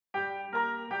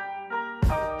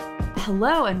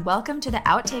Hello, and welcome to the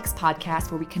Outtakes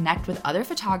podcast, where we connect with other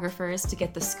photographers to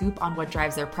get the scoop on what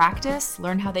drives their practice,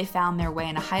 learn how they found their way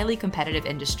in a highly competitive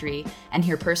industry, and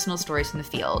hear personal stories from the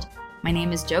field. My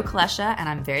name is Jo Kalesha, and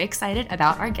I'm very excited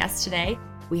about our guest today.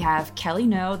 We have Kelly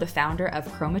Ngo, the founder of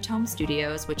Chromatone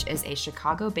Studios, which is a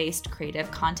Chicago-based creative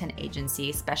content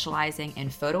agency specializing in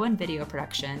photo and video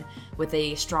production with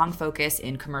a strong focus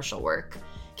in commercial work.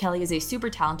 Kelly is a super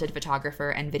talented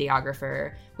photographer and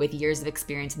videographer with years of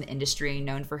experience in the industry,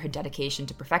 known for her dedication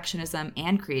to perfectionism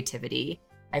and creativity.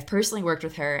 I've personally worked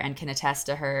with her and can attest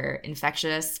to her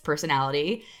infectious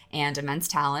personality and immense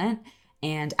talent.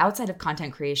 And outside of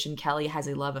content creation, Kelly has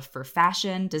a love for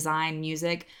fashion, design,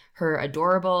 music, her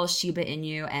adorable Shiba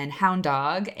Inu and hound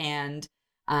dog, and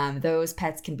those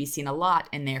pets can be seen a lot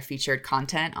in their featured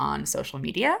content on social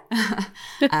media.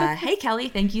 Hey, Kelly,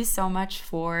 thank you so much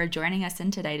for joining us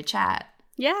in today to chat.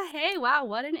 Yeah, hey, wow,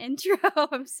 what an intro.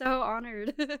 I'm so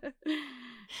honored.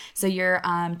 So you're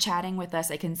chatting with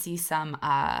us. I can see some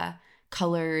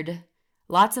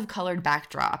lots of colored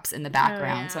backdrops in the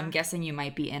background. Oh, yeah. So I'm guessing you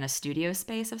might be in a studio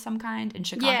space of some kind in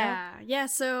Chicago? Yeah.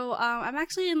 So I'm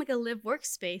actually in like a live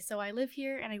workspace. So I live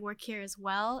here and I work here as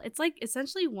well. It's like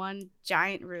essentially one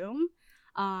giant room.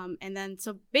 And then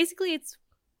so basically it's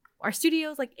our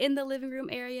studio's like in the living room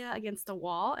area against the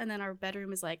wall. And then our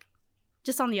bedroom is like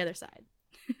just on the other side.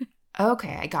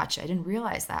 Okay, I gotcha. I didn't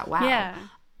realize that. Wow. Yeah.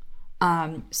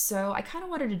 So I kind of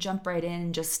wanted to jump right in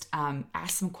and just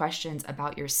ask some questions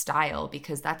about your style,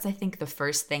 because that's, I think, the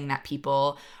first thing that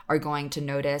people are going to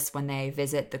notice when they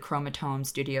visit the Chromatone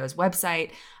Studios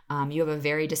website. You have a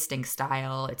very distinct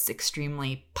style. It's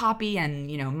extremely poppy and,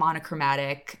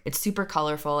 monochromatic. It's super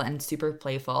colorful and super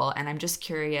playful. And I'm just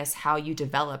curious how you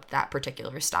developed that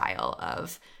particular style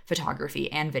of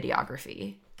photography and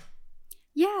videography.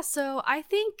 Yeah, so I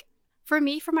think for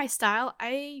me, for my style,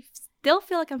 I still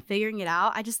feel like I'm figuring it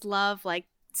out. I just love like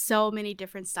so many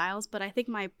different styles, but I think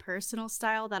my personal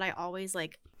style that I always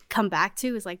like come back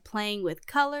to is like playing with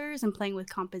colors and playing with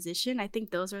composition. I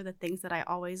think those are the things that I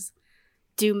always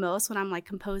do most when I'm like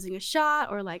composing a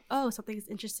shot, or like, oh, something is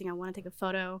interesting, I want to take a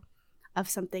photo of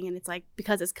something, and it's like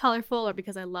because it's colorful or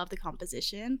because I love the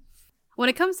composition. When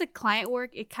it comes to client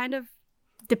work, it kind of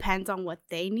depends on what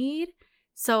they need.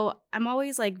 So I'm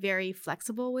always like very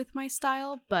flexible with my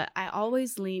style, but I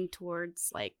always lean towards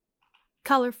like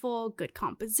colorful, good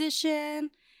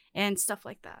composition and stuff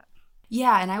like that.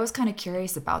 Yeah, and I was kind of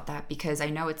curious about that because I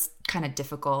know it's kind of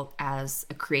difficult as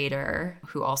a creator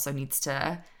who also needs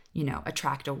to,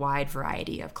 attract a wide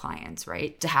variety of clients,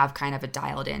 right? To have kind of a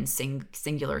dialed in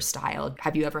singular style.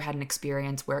 Have you ever had an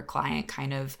experience where a client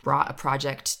kind of brought a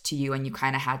project to you and you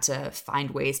kind of had to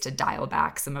find ways to dial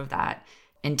back some of that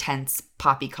intense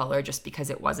poppy color just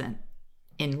because it wasn't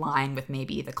in line with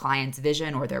maybe the client's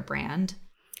vision or their brand?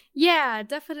 Yeah,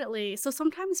 definitely. So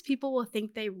sometimes people will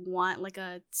think they want like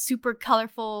a super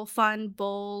colorful, fun,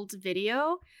 bold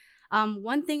video.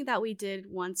 One thing that we did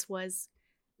once was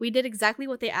we did exactly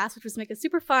what they asked, which was make a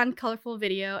super fun, colorful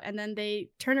video. And then they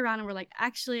turned around and were like,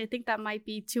 actually, I think that might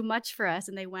be too much for us.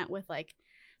 And they went with like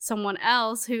someone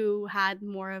else who had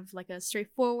more of like a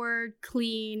straightforward,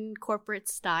 clean corporate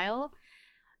style.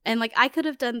 And like I could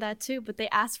have done that too, but they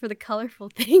asked for the colorful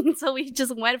thing, so we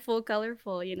just went full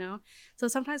colorful, So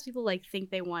sometimes people like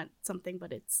think they want something,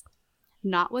 but it's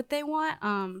not what they want.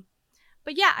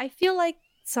 But yeah, I feel like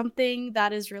something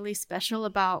that is really special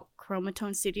about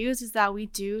Chromatone Studios is that we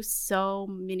do so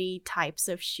many types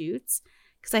of shoots.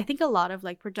 Because I think a lot of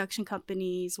like production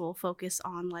companies will focus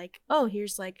on like, oh,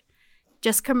 here's like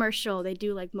just commercial. They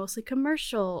do like mostly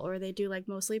commercial, or they do like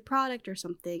mostly product or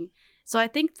something. So I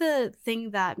think the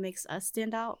thing that makes us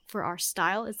stand out for our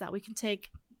style is that we can take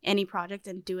any project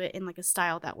and do it in like a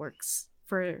style that works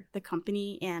for the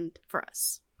company and for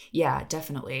us. Yeah,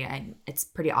 definitely. And it's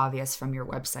pretty obvious from your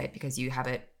website because you have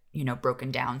it,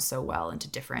 broken down so well into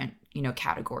different,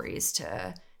 categories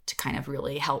to kind of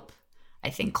really help, I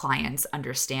think, clients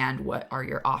understand what are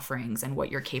your offerings and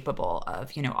what you're capable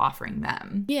of, offering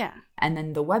them. Yeah. And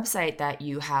then the website that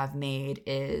you have made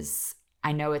is,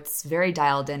 I know it's very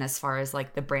dialed in as far as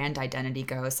like the brand identity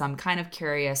goes. So I'm kind of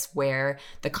curious where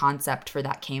the concept for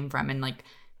that came from, and like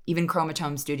even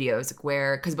Chromatone Studios,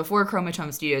 because before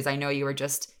Chromatone Studios, I know you were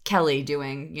just Kelly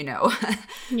doing,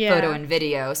 photo and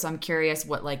video. So I'm curious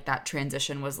what like that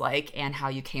transition was like and how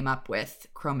you came up with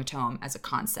Chromatone as a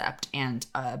concept and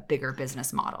a bigger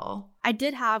business model. I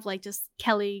did have like just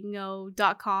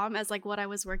kellyngo.com as like what I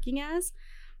was working as.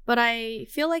 But I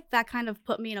feel like that kind of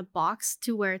put me in a box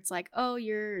to where it's like, oh,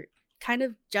 you're kind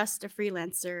of just a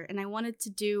freelancer. And I wanted to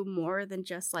do more than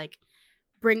just like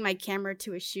bring my camera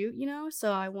to a shoot,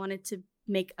 So I wanted to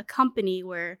make a company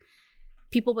where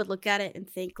people would look at it and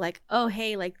think like, oh,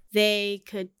 hey, like they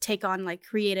could take on like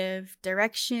creative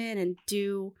direction and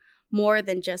do more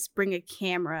than just bring a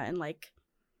camera and like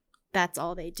that's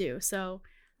all they do. So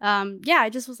yeah, I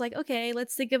just was like, okay,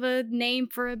 let's think of a name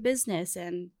for a business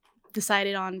and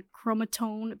decided on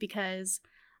Chromatone because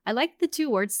I like the two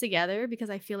words together because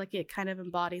I feel like it kind of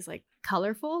embodies like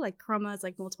colorful, like chroma is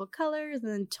like multiple colors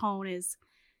and then tone is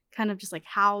kind of just like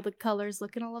how the colors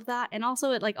look and all of that. And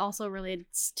also it like also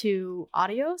relates to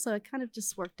audio. So it kind of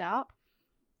just worked out.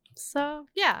 So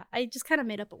yeah, I just kind of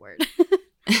made up a word.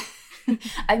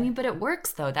 I mean, but it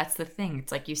works though. That's the thing.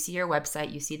 It's like you see your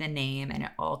website, you see the name, and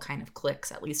it all kind of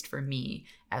clicks, at least for me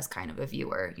as kind of a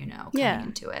viewer, coming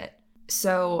into it.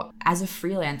 So as a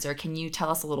freelancer, can you tell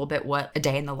us a little bit what a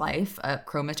day in the life of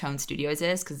Chromatone Studios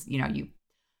is? Because,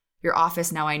 your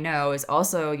office now I know is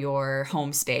also your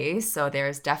home space. So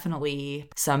there's definitely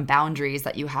some boundaries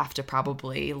that you have to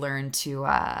probably learn to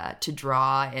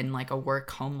draw in like a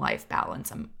work-home life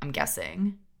balance, I'm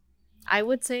guessing. I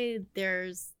would say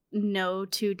there's no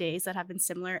 2 days that have been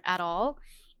similar at all.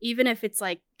 Even if it's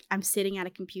like I'm sitting at a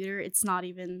computer, it's not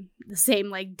even the same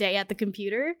like day at the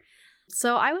computer.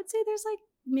 So I would say there's like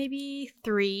maybe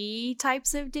 3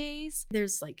 types of days.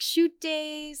 There's like shoot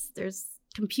days, there's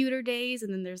computer days,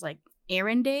 and then there's like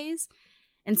errand days.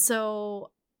 And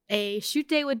so a shoot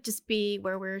day would just be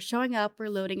where we're showing up, we're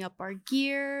loading up our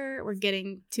gear, we're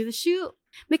getting to the shoot,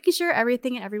 making sure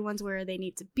everything and everyone's where they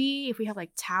need to be. If we have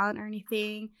like talent or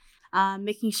anything,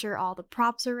 making sure all the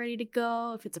props are ready to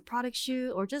go. If it's a product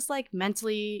shoot, or just like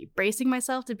mentally bracing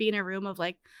myself to be in a room of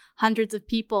like hundreds of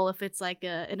people if it's like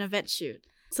an event shoot.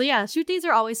 So yeah, shoot days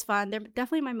are always fun. They're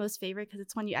definitely my most favorite because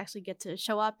it's when you actually get to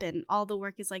show up and all the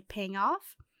work is like paying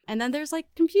off. And then there's like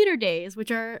computer days,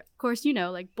 which are, of course,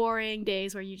 like boring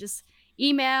days where you just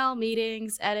email,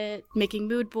 meetings, edit, making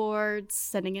mood boards,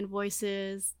 sending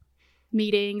invoices,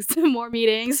 meetings, more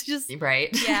meetings, just right.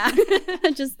 Yeah,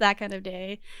 just that kind of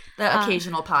day. The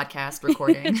occasional podcast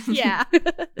recording. Yeah.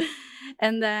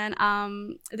 And then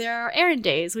there are errand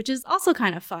days, which is also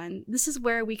kind of fun. This is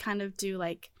where we kind of do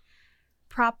like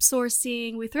prop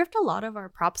sourcing. We thrift a lot of our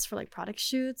props for like product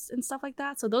shoots and stuff like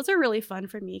that. So those are really fun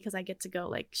for me because I get to go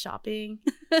like shopping.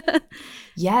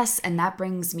 Yes, and that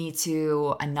brings me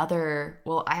to another.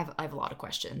 Well, I have a lot of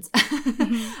questions.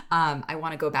 I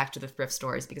want to go back to the thrift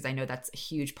stores because I know that's a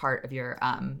huge part of your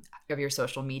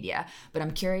social media. But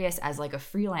I'm curious, as like a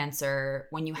freelancer,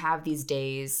 when you have these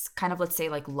days, kind of let's say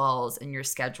like lulls in your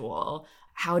schedule,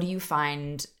 how do you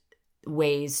find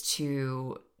ways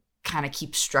to kind of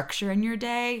keep structure in your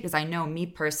day? Because I know me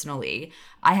personally,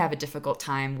 I have a difficult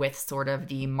time with sort of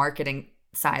the marketing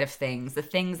side of things, the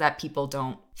things that people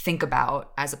don't think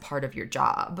about as a part of your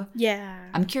job.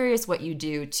 Yeah. I'm curious what you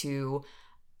do to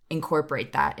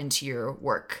incorporate that into your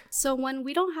work. So when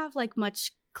we don't have like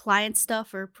much client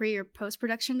stuff or pre or post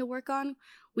production to work on,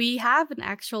 we have an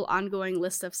actual ongoing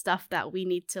list of stuff that we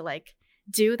need to like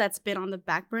do that's been on the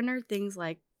back burner. Things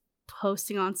like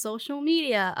posting on social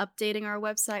media, updating our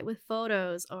website with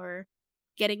photos, or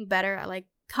getting better at like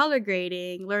color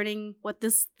grading, learning what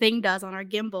this thing does on our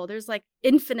gimbal. There's like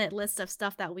infinite list of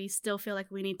stuff that we still feel like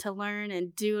we need to learn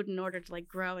and do in order to like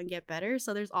grow and get better.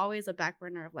 So there's always a back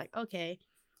burner of like, okay,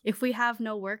 if we have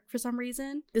no work for some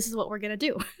reason, this is what we're gonna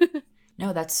do.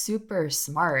 No, that's super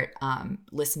smart,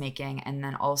 list making, and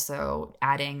then also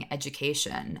adding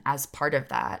education as part of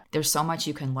that. There's so much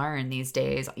you can learn these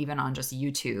days, even on just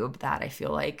YouTube, that I feel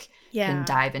like can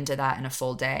dive into that in a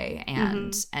full day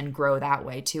and grow that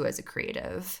way too as a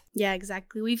creative. Yeah,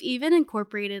 exactly. We've even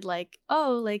incorporated like,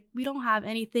 we don't have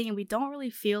anything and we don't really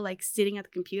feel like sitting at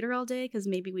the computer all day because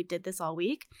maybe we did this all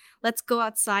week. Let's go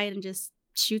outside and just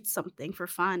shoot something for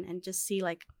fun and just see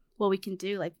like what we can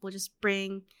do. Like we'll just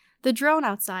bring the drone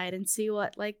outside and see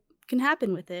what like can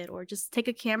happen with it, or just take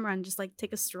a camera and just like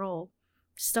take a stroll,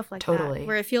 stuff like that,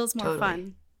 where it feels more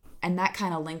fun. And that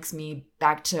kind of links me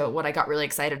back to what I got really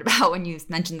excited about when you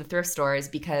mentioned the thrift stores,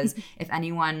 because if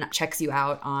anyone checks you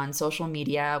out on social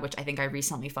media, which I think I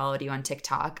recently followed you on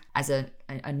TikTok as a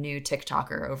new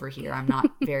TikToker over here. I'm not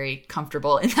very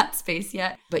comfortable in that space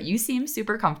yet, but you seem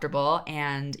super comfortable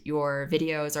and your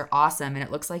videos are awesome. And it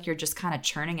looks like you're just kind of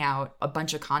churning out a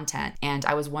bunch of content. And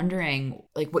I was wondering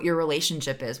like what your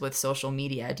relationship is with social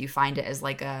media. Do you find it as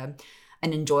like an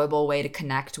enjoyable way to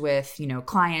connect with,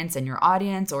 clients and your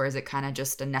audience, or is it kind of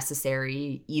just a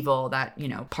necessary evil that,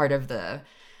 part of the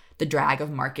drag of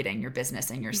marketing your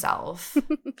business and yourself?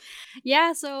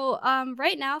 Yeah, so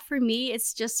right now for me,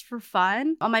 it's just for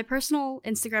fun. On my personal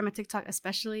Instagram and TikTok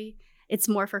especially, it's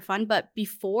more for fun. But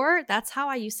before, that's how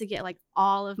I used to get like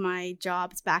all of my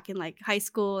jobs back in like high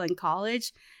school and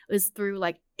college, was through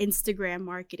like Instagram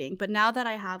marketing. But now that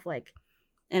I have like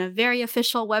a very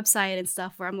official website and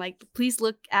stuff where I'm like, please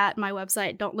look at my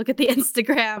website, don't look at the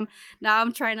Instagram. Now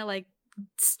I'm trying to like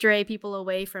stray people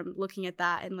away from looking at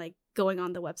that and like going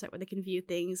on the website where they can view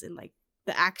things and like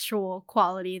the actual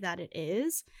quality that it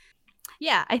is.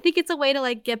 Yeah, I think it's a way to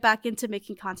like get back into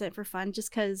making content for fun, just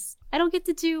because I don't get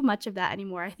to do much of that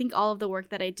anymore. I think all of the work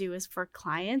that I do is for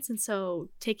clients. And so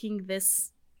taking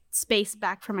this space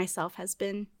back for myself has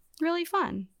been really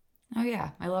fun. Oh, yeah.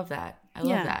 I love that. I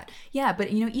love that. Yeah.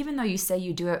 But, you know, even though you say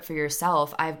you do it for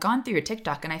yourself, I've gone through your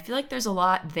TikTok and I feel like there's a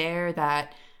lot there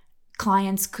that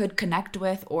clients could connect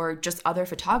with, or just other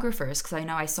photographers. Because I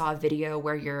know I saw a video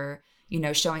where you're, you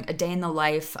know, showing a day in the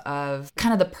life of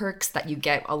kind of the perks that you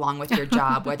get along with your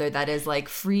job, whether that is like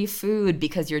free food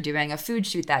because you're doing a food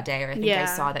shoot that day, or I think I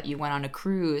saw that you went on a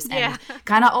cruise, and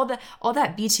kind of all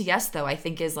that BTS though, I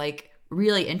think is like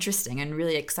really interesting and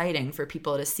really exciting for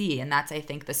people to see. And that's, I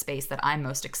think, the space that I'm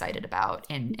most excited about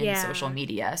in social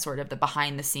media, sort of the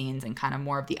behind the scenes and kind of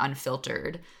more of the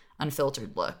unfiltered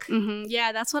look. Mm-hmm.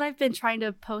 Yeah, that's what I've been trying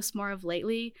to post more of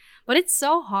lately. But it's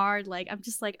so hard. Like, I'm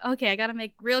just like, okay, I got to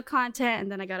make real content,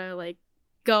 and then I got to like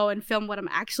go and film what I'm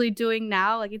actually doing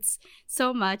now. Like, it's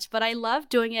so much, but I love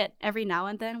doing it every now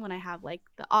and then when I have like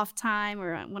the off time,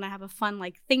 or when I have a fun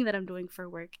like thing that I'm doing for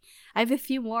work. I have a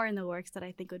few more in the works that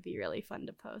I think would be really fun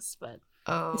to post, but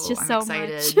it's just I'm so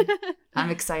excited. much. I'm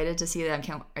excited to see them.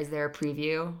 Is there a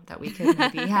preview that we could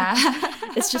maybe have?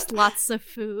 It's just lots of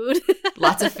food.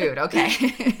 Lots of food. Okay.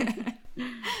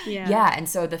 Yeah. And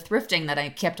so the thrifting that I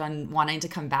kept on wanting to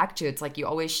come back to, it's like you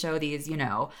always show these, you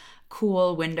know,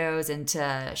 cool windows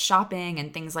into shopping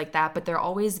and things like that, but they're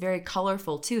always very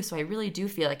colorful too. So I really do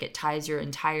feel like it ties your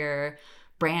entire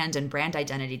brand and brand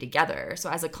identity together.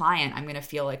 So as a client, I'm going to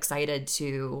feel excited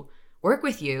to work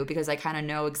with you because I kind of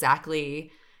know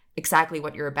exactly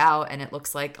what you're about, and it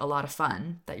looks like a lot of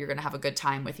fun, that you're going to have a good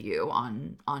time with you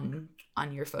on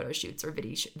your photo shoots or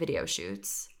video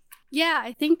shoots. Yeah,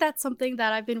 I think that's something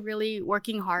that I've been really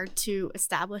working hard to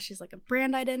establish, is like a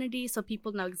brand identity, so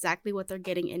people know exactly what they're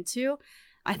getting into.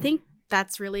 I think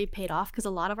that's really paid off, because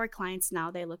a lot of our clients now,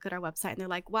 they look at our website and they're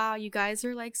like, wow, you guys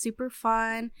are like super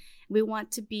fun. We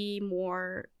want to be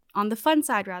more on the fun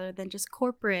side rather than just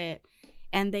corporate.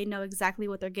 And they know exactly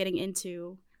what they're getting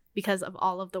into because of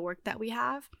all of the work that we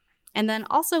have. And then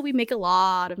also we make a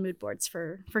lot of mood boards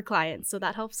for clients, so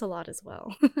that helps a lot as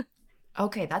well.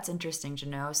 Okay, that's interesting to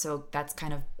know. So that's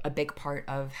kind of a big part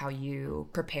of how you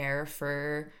prepare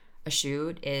for a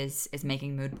shoot is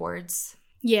making mood boards.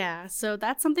 Yeah, so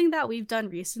that's something that we've done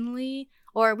recently,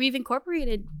 or we've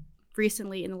incorporated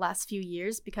recently in the last few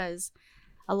years, because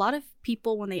a lot of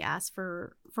people, when they ask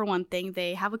for one thing,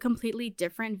 they have a completely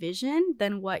different vision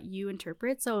than what you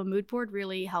interpret. So a mood board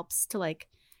really helps to like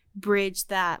bridge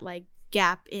that like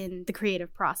gap in the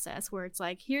creative process, where it's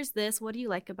like, here's this, what do you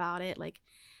like about it? Like,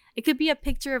 it could be a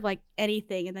picture of like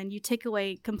anything, and then you take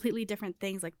away completely different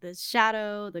things like the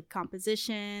shadow, the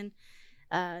composition,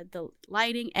 the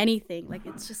lighting, anything. Like,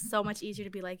 it's just so much easier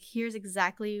to be like, here's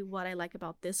exactly what I like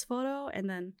about this photo, and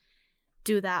then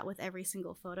do that with every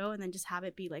single photo, and then just have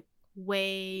it be like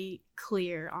way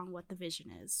clear on what the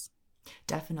vision is.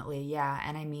 Definitely, yeah.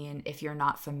 And I mean, if you're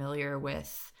not familiar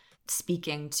with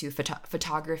speaking to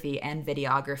photography and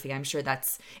videography, I'm sure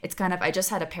it's kind of, I just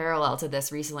had a parallel to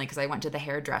this recently because I went to the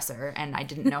hairdresser and I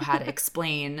didn't know how to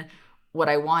explain what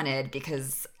I wanted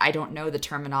because I don't know the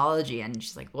terminology. And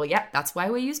she's like, well, yeah, that's why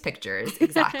we use pictures.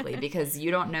 Exactly. Because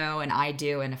you don't know and I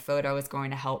do, and a photo is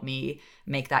going to help me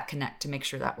make that connect to make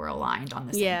sure that we're aligned on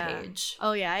the same page.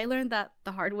 Oh yeah, I learned that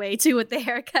the hard way too with the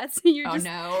haircuts.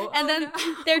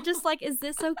 They're just like, is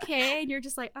this okay? And you're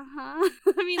just like, uh-huh.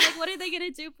 I mean, like, what are they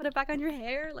gonna do? Put it back on your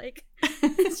hair? Like,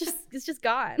 it's just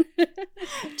gone.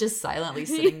 Just silently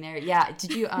sitting there. Yeah.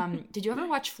 Did you ever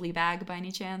watch Fleabag by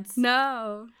any chance?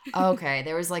 No. Okay.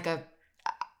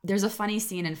 There's a funny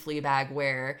scene in Fleabag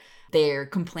where they're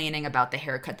complaining about the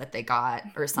haircut that they got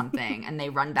or something, and they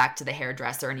run back to the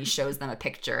hairdresser and he shows them a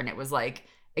picture, and it was like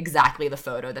exactly the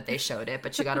photo that they showed it,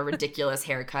 but she got a ridiculous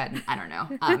haircut, and I don't know.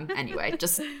 Anyway,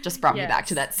 just brought me back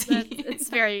to that scene. It's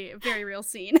very, very real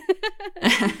scene.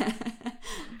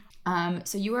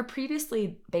 So you were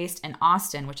previously based in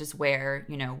Austin, which is where,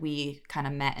 you know, we kind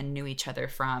of met and knew each other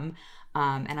from.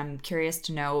 And I'm curious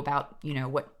to know about, you know,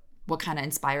 what kind of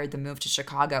inspired the move to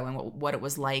Chicago and what it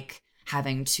was like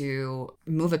having to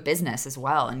move a business as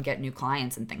well and get new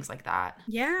clients and things like that.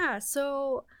 Yeah.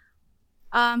 So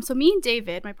me and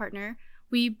David, my partner,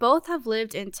 We both have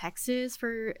lived in Texas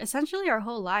for essentially our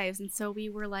whole lives. And so we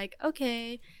were like,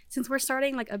 okay, since we're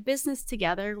starting like a business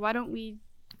together, why don't we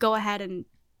go ahead and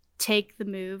take the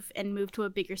move and move to a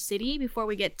bigger city before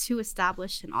we get too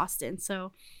established in Austin.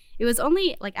 So it was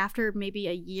only like after maybe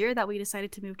a year that we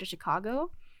decided to move to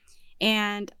Chicago.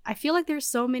 And I feel like there's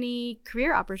so many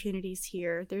career opportunities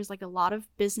here. There's like a lot of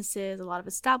businesses, a lot of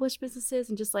established businesses,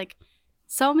 and just like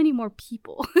so many more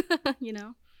people, you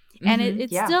know? And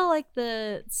it's Yeah. still like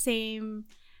the same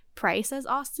price as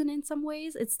Austin in some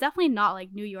ways. It's definitely not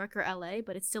like New York or LA,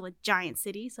 but it's still a giant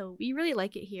city. So we really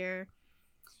like it here.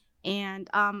 And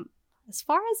as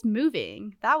far as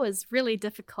moving, that was really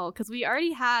difficult because we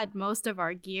already had most of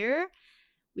our gear.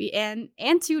 And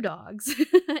two dogs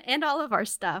and all of our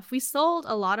stuff. We sold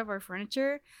a lot of our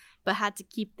furniture, but had to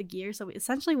keep the gear. So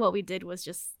essentially what we did was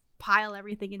just pile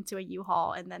everything into a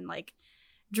U-Haul and then like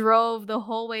drove the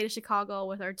whole way to Chicago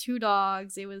with our two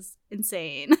dogs. It was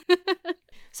insane.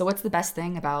 So what's the best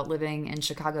thing about living in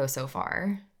Chicago so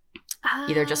far?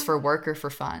 Either just for work or for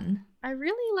fun? I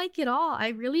really like it all. I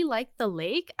really like the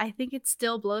lake. I think it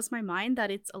still blows my mind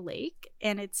that it's a lake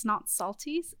and it's not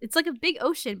salty. It's like a big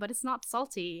ocean, but it's not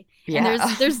salty. Yeah.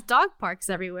 And there's dog parks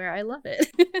everywhere. I love it.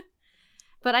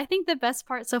 But I think the best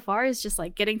part so far is just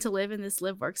like getting to live in this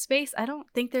live workspace. I don't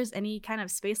think there's any kind of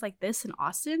space like this in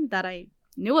Austin that I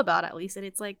knew about, at least. And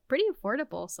it's like pretty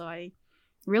affordable. So I'm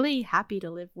really happy to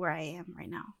live where I am right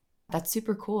now. That's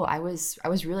super cool. I was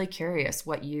really curious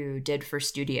what you did for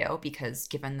studio, because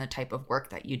given the type of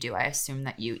work that you do, I assume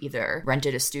that you either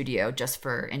rented a studio just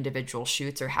for individual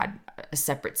shoots or had a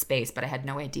separate space, but I had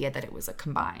no idea that it was a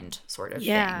combined sort of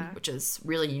thing, which is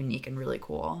really unique and really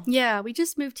cool. Yeah, we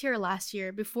just moved here last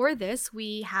year. Before this,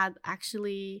 we had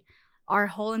actually our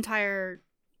whole entire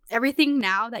everything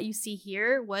now that you see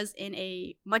here was in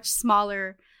a much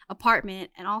smaller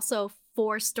apartment and also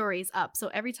 4 stories up. So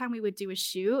every time we would do a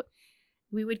shoot,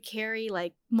 we would carry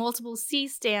like multiple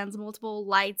C-stands, multiple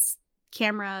lights,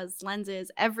 cameras, lenses,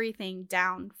 everything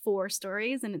down 4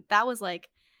 stories. And that was like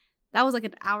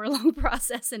an hour-long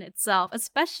process in itself,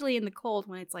 especially in the cold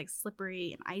when it's like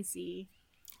slippery and icy.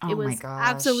 Oh, it was my gosh.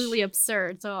 absolutely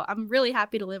absurd. So I'm really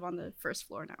happy to live on the first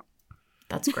floor now.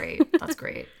 That's great. That's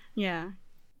great. Yeah.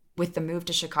 With the move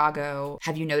to Chicago,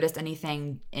 have you noticed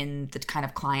anything in the kind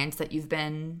of clients that you've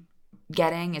been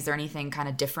getting? Is there anything kind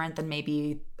of different than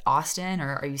maybe Austin,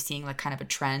 or are you seeing like kind of a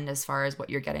trend as far as what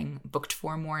you're getting booked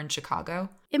for more in Chicago?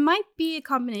 It might be a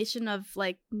combination of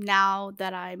like now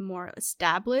that I'm more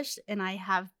established and I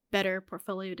have better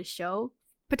portfolio to show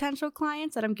potential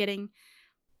clients, that I'm getting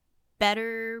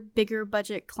better, bigger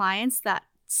budget clients that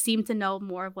seem to know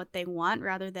more of what they want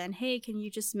rather than, hey, can you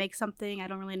just make something? I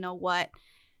don't really know what.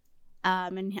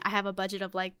 And I have a budget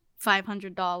of like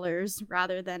 $500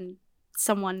 rather than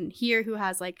someone here who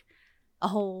has like a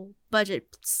whole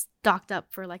budget stocked up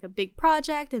for like a big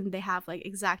project and they have like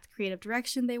exact creative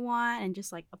direction they want and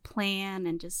just like a plan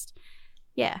and just,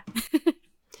 yeah.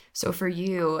 So for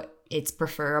you, it's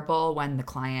preferable when the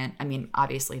client, I mean,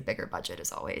 obviously bigger budget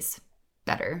is always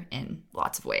better in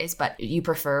lots of ways, but you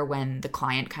prefer when the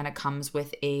client kind of comes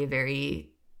with a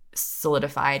very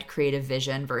solidified creative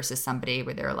vision versus somebody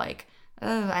where they're like,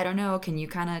 oh, I don't know, can you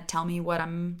kind of tell me what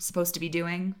I'm supposed to be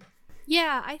doing?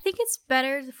 Yeah, I think it's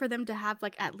better for them to have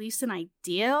like at least an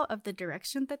idea of the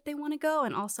direction that they want to go,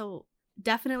 and also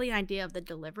definitely an idea of the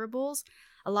deliverables.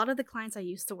 A lot of the clients I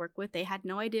used to work with, they had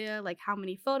no idea like how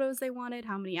many photos they wanted,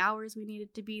 how many hours we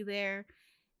needed to be there,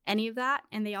 any of that.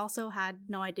 And they also had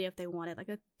no idea if they wanted like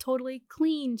a totally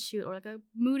clean shoot or like a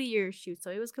moodier shoot. So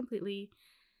it was completely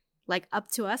like up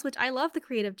to us, which I love the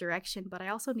creative direction, but I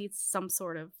also need some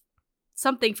sort of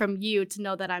something from you to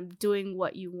know that I'm doing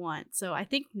what you want. So I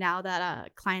think now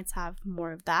that clients have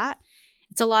more of that,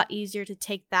 it's a lot easier to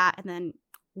take that and then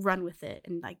run with it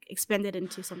and like expand it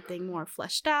into something more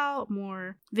fleshed out,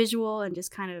 more visual, and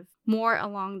just kind of more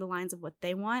along the lines of what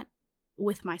they want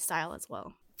with my style as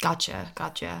well.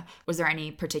 Gotcha. Was there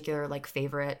any particular like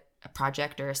favorite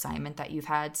project or assignment that you've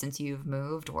had since you've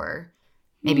moved, or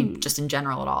maybe just in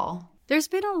general at all? There's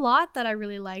been a lot that I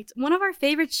really liked. One of our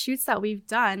favorite shoots that we've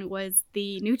done was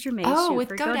the NutriMade shoot with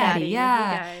for GoDaddy.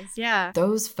 Yeah. You guys. Yeah.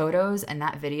 Those photos and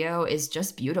that video is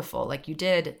just beautiful. Like you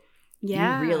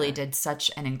really did such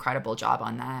an incredible job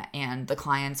on that. And the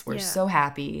clients were so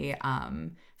happy.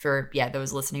 For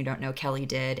those listening who don't know, Kelly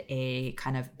did a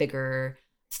kind of bigger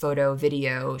photo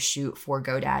video shoot for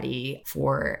GoDaddy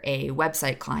for a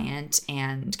website client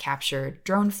and captured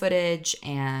drone footage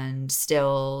and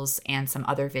stills and some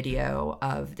other video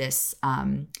of this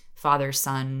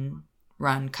father-son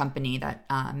run company that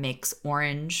makes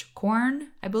orange corn,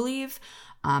 I believe.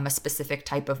 a specific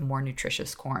type of more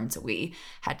nutritious corn. So we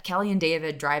had Kelly and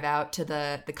David drive out to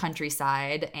the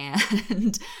countryside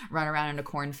and run around in a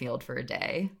cornfield for a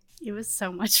day. It was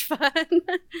so much fun.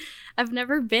 I've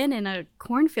never been in a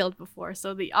cornfield before,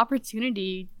 so the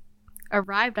opportunity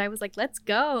arrived. I was like, let's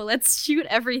go. Let's shoot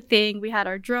everything. We had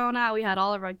our drone out. We had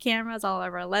all of our cameras, all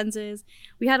of our lenses.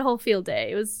 We had a whole field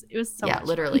day. It was so much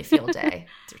literally fun. field day.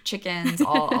 Chickens,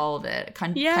 all of it.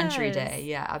 Country day.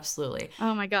 Yeah, absolutely.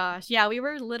 Oh my gosh. Yeah, we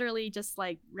were literally just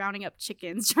like rounding up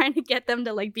chickens, trying to get them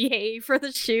to like behave for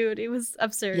the shoot. It was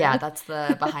absurd. Yeah, that's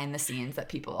the behind the scenes that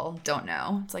people don't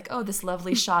know. It's like, oh, this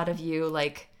lovely shot of you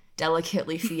like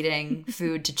delicately feeding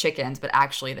food to chickens, but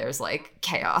actually there's like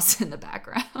chaos in the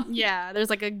background. Yeah,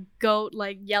 there's like a goat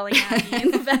like yelling at me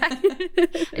in the back.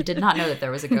 I did not know that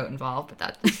there was a goat involved, but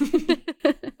that.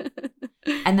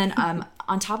 And then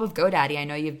on top of GoDaddy, I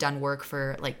know you've done work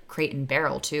for like Crate and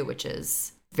Barrel too, which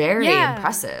is very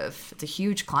impressive. It's a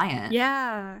huge client.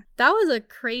 Yeah, that was a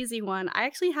crazy one. I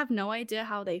actually have no idea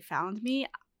how they found me.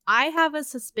 I have a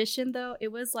suspicion though.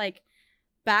 It was like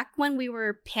back when we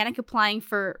were panic applying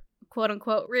for quote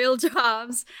unquote real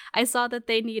jobs, I saw that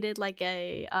they needed like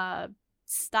a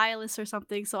stylist or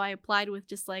something. So I applied with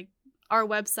just like our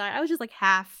website. I was just like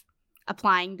half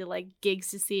applying to like gigs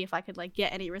to see if I could like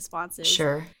get any responses.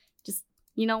 Sure. Just,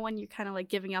 you know, when you're kind of like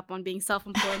giving up on being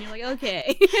self-employed and you're like,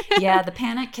 okay. Yeah, the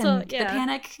panic the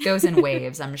panic goes in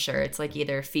waves, I'm sure. It's like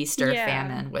either feast or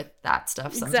famine with that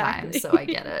stuff sometimes. Exactly. So I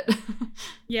get it.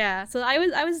 Yeah, so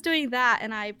I was doing that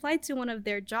and I applied to one of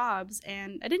their jobs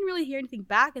and I didn't really hear anything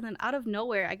back, and then out of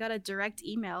nowhere I got a direct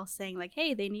email saying like,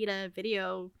 hey, they need a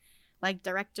video like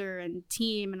director and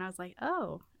team, and I was like,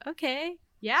 oh, okay,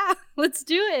 yeah, let's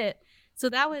do it. So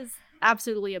that was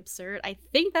absolutely absurd. I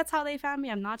think that's how they found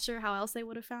me. I'm not sure how else they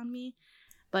would have found me,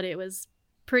 but it was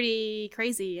pretty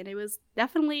crazy, and it was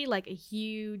definitely like a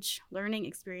huge learning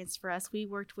experience for us. We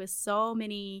worked with so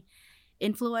many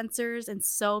influencers and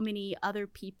so many other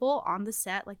people on the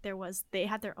set. Like they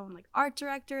had their own like art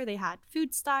director, they had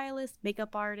food stylists,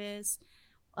 makeup artists.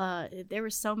 There were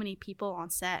so many people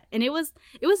on set, and it was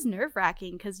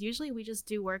nerve-wracking because usually we just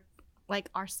do work like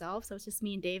ourselves, so it's just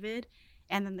me and David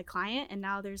and then the client, and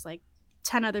now there's like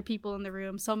 10 other people in the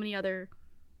room, so many other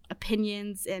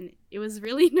opinions, and it was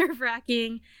really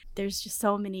nerve-wracking. There's just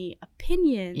so many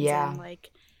opinions and like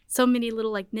so many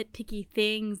little like nitpicky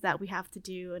things that we have to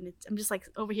do, and I'm just like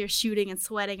over here shooting and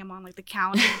sweating. I'm on like the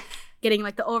counter getting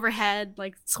like the overhead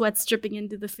like sweats dripping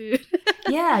into the food.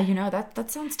 Yeah, you know, that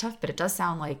sounds tough, but it does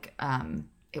sound like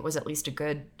it was at least a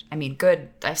good.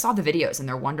 I saw the videos and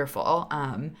they're wonderful.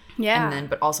 Yeah. And then,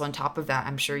 but also on top of that,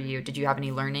 I'm sure did you have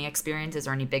any learning experiences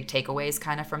or any big takeaways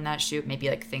kind of from that shoot? Maybe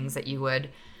like things that you would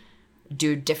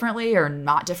do differently or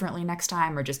not differently next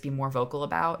time, or just be more vocal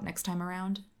about next time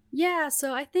around? Yeah,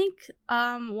 so I think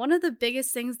one of the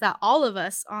biggest things that all of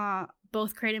us,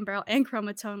 both Crate and Barrel and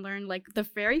Chromatone, learned, like the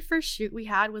very first shoot we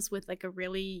had was with like a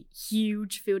really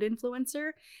huge food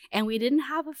influencer, and we didn't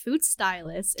have a food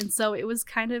stylist. And so it was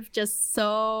kind of just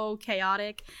so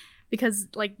chaotic because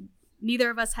like neither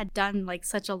of us had done like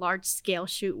such a large scale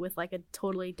shoot with like a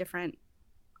totally different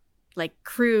like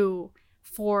crew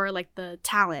for like the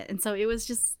talent. And so it was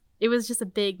just a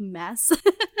big mess.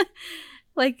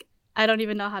 Like, I don't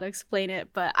even know how to explain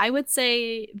it, but I would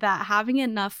say that having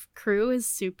enough crew is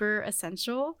super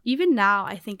essential. Even now,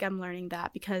 I think I'm learning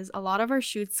that because a lot of our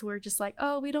shoots were just like,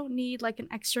 oh, we don't need like an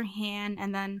extra hand.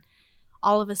 And then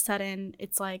all of a sudden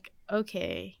it's like,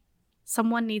 okay,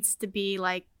 someone needs to be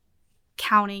like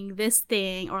counting this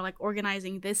thing or like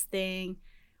organizing this thing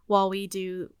while we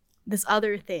do this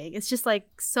other thing. It's just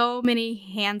like so many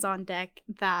hands on deck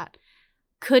that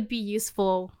could be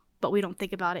useful, but we don't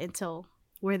think about it until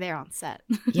we're there on set.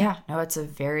 Yeah, no, it's a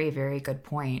very, very good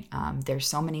point. There's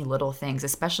so many little things,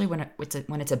 especially when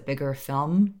it's a bigger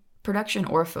film production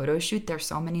or photo shoot. There's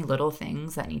so many little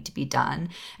things that need to be done,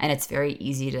 and it's very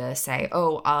easy to say,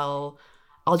 "Oh,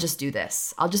 I'll just do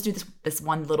this. I'll just do this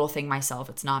one little thing myself.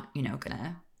 It's not,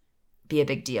 gonna be a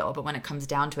big deal." But when it comes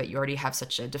down to it, you already have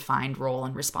such a defined role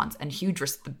and response and huge,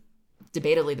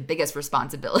 debatably the biggest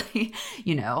responsibility,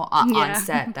 on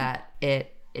set that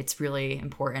it's really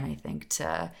important, I think,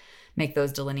 to make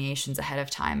those delineations ahead of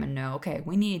time and know, okay,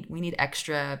 we need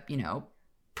extra,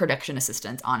 production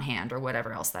assistants on hand or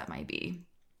whatever else that might be.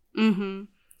 Mm-hmm.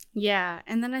 Yeah.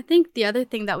 And then I think the other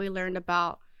thing that we learned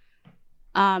about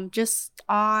just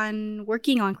on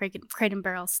working on Crate and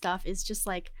Barrel stuff is just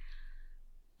like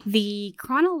the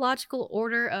chronological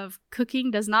order of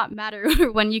cooking does not matter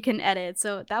when you can edit.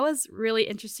 So that was really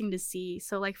interesting to see.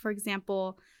 So like, for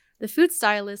example, the food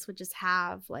stylist would just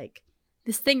have like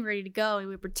this thing ready to go and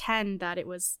we would pretend that it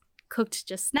was cooked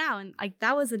just now. And like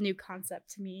that was a new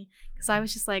concept to me, because I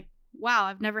was just like, wow,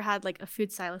 I've never had like a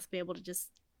food stylist be able to just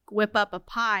whip up a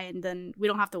pie and then we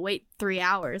don't have to wait 3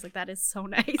 hours. Like that is so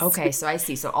nice. Okay, so I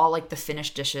see. So all like the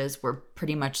finished dishes were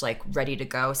pretty much like ready to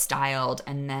go, styled,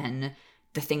 and then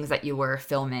the things that you were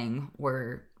filming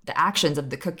were the actions of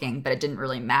the cooking, but it didn't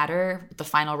really matter what the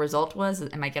final result was.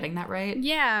 Am I getting that right?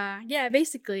 Yeah,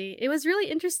 basically. It was really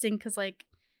interesting because like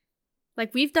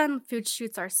we've done food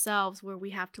shoots ourselves where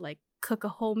we have to like cook a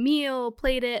whole meal,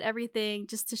 plate it, everything,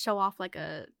 just to show off like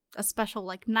a special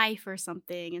like knife or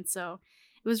something. And so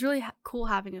it was really cool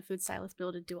having a food stylist be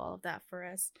able to do all of that for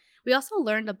us. We also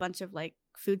learned a bunch of like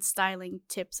food styling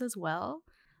tips as well.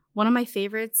 One of my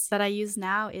favorites that I use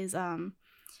now is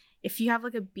if you have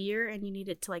like a beer and you need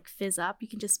it to like fizz up, you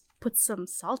can just put some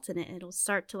salt in it and it'll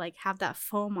start to like have that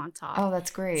foam on top. Oh, that's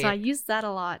great. So I use that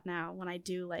a lot now when I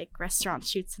do like restaurant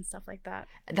shoots and stuff like that.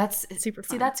 That's super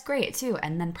fun. See, that's great too.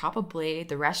 And then probably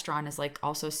the restaurant is like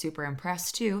also super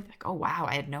impressed too. Like, oh wow,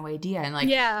 I had no idea. And like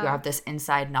you have this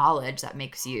inside knowledge that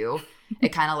makes you, it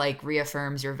kind of like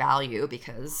reaffirms your value,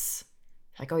 because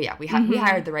like, oh yeah, we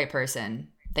hired the right person.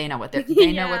 They know what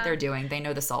they know what they're doing. They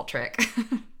know the salt trick.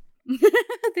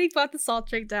 They got the salt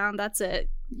trick down. That's it.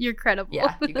 You're credible.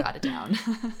 Yeah, you got it down.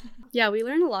 Yeah, we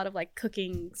learn a lot of like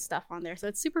cooking stuff on there. So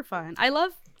it's super fun. I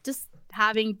love just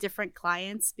having different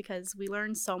clients because we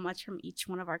learn so much from each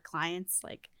one of our clients.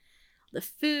 Like the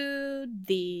food,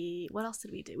 what else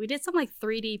did we do? We did some like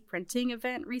 3D printing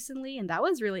event recently, and that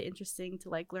was really interesting to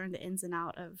like learn the ins and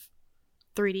out of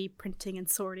 3D printing and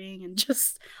sorting and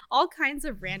just all kinds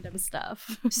of random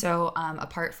stuff. So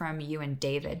apart from you and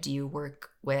David,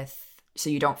 so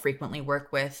you don't frequently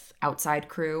work with outside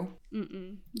crew?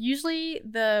 Usually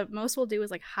the most we'll do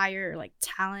is like hire like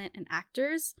talent and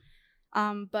actors.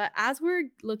 But as we're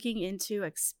looking into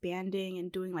expanding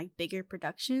and doing like bigger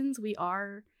productions, we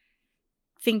are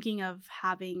thinking of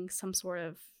having some sort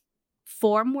of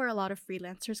form where a lot of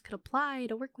freelancers could apply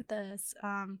to work with us.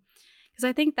 Because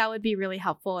I think that would be really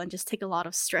helpful and just take a lot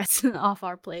of stress off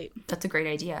our plate. That's a great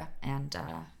idea. And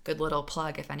good little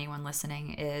plug if anyone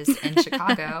listening is in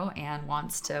Chicago and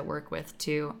wants to work with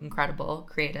two incredible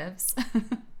creatives.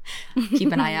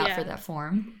 Keep an eye out for that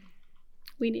form.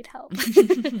 We need help.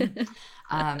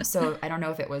 So I don't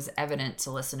know if it was evident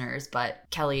to listeners, but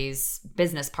Kelly's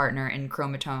business partner in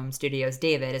Chromatone Studios,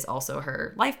 David, is also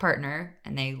her life partner,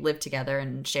 and they live together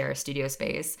and share a studio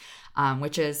space,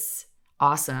 which is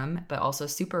awesome, but also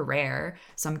super rare.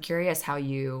 So I'm curious how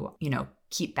you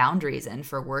keep boundaries in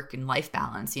for work and life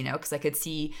balance, because I could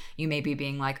see you maybe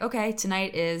being like, okay,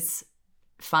 tonight is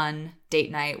fun,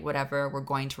 date night, whatever, we're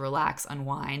going to relax,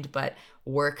 unwind, but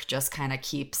work just kind of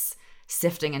keeps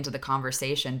sifting into the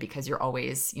conversation because you're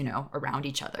always, around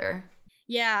each other.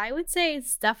 Yeah, I would say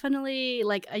it's definitely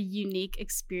like a unique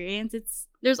experience.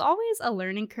 There's always a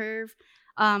learning curve.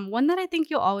 One that I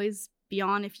think you'll always be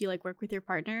on if you like work with your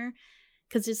partner,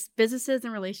 because just businesses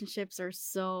and relationships are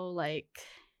so like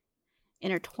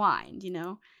intertwined,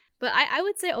 But I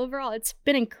would say overall it's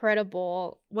been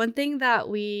incredible. One thing that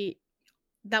we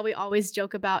always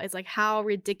joke about is like how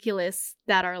ridiculous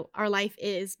that our life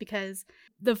is, because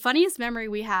the funniest memory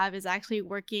we have is actually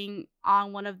working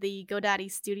on one of the GoDaddy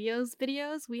Studios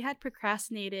videos. We had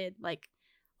procrastinated like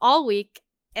all week,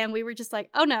 and we were just like,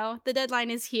 oh no, the deadline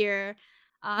is here.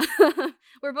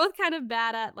 We're both kind of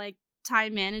bad at like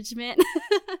time management.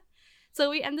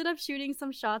 So we ended up shooting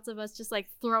some shots of us just like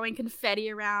throwing confetti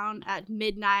around at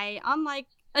midnight on like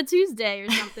a Tuesday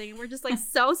or something. We're just like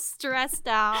so stressed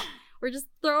out. We're just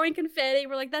throwing confetti.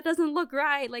 We're like, that doesn't look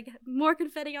right. Like more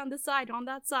confetti on this side, on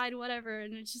that side, whatever.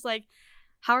 And it's just like,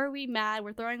 how are we mad?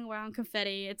 We're throwing around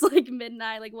confetti. It's like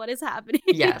midnight. Like, what is happening?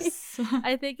 Yes.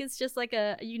 I think it's just like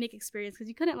a unique experience because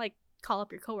you couldn't like call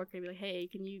up your coworker and be like, hey,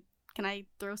 can I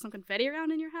throw some confetti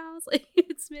around in your house? Like,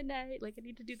 it's midnight. Like, I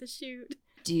need to do the shoot.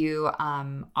 Do you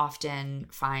often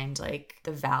find like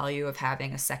the value of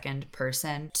having a second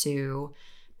person to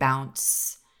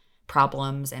bounce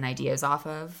problems and ideas off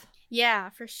of? Yeah,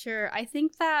 for sure. I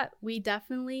think that we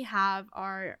definitely have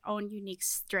our own unique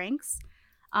strengths.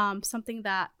 Something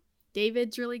that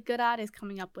David's really good at is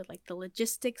coming up with like the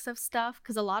logistics of stuff,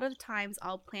 because a lot of times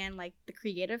I'll plan like the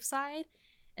creative side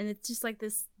and it's just like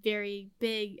this very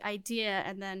big idea,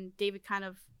 and then David kind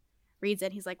of reads it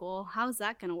and he's like, well, how's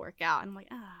that gonna work out? And I'm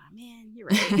like, man, you're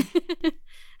right.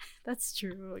 That's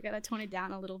true. I gotta tone it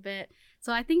down a little bit.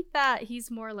 So I think that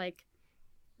he's more like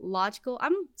logical.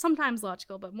 I'm sometimes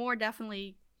logical, but more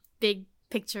definitely big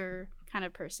picture kind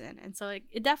of person. And so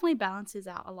it definitely balances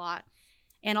out a lot.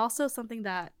 And also something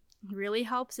that really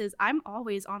helps is I'm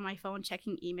always on my phone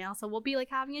checking email. So we'll be like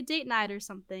having a date night or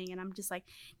something. And I'm just like,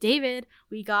 David,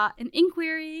 we got an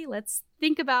inquiry. Let's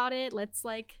think about it. Let's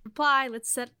like reply. Let's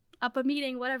set up a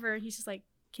meeting, whatever. And he's just like,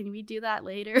 can we do that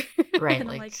later? Right. And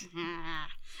I'm like, nah.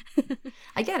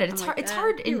 I get it. It's I'm hard. like, It's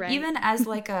hard. you're right. Even as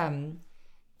like,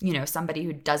 somebody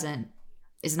who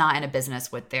is not in a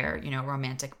business with their,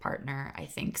 romantic partner, I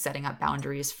think setting up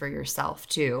boundaries for yourself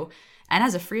too. And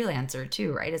as a freelancer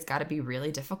too, right? It's got to be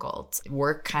really difficult.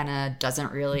 Work kind of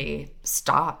doesn't really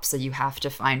stop. So you have to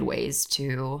find ways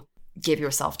to give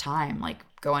yourself time, like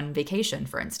go on vacation,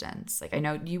 for instance. Like I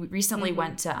know you recently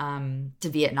went to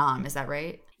Vietnam. Is that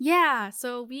right? Yeah.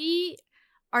 So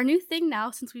our new thing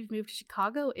now since we've moved to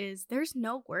Chicago is there's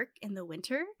no work in the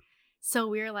winter. So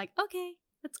we were like, okay,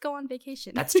 let's go on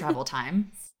vacation. That's travel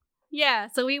time. Yeah,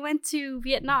 so we went to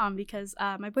Vietnam because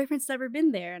my boyfriend's never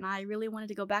been there, and I really wanted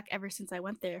to go back ever since I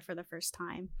went there for the first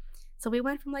time. So we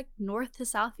went from like North to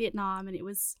South Vietnam, and it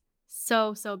was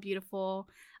so, so beautiful.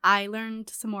 I learned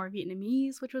some more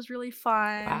Vietnamese, which was really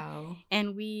fun. Wow.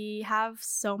 And we have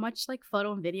so much like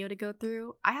photo and video to go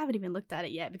through. I haven't even looked at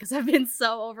it yet because I've been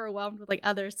so overwhelmed with like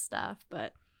other stuff,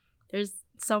 but there's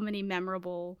so many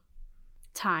memorable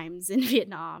times in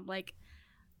Vietnam. Like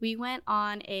we went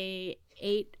on a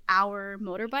 8-hour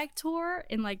motorbike tour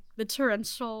in like the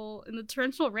torrential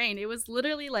rain. It was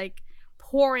literally like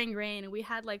pouring rain, and we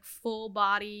had like full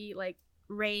body like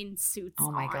rain suits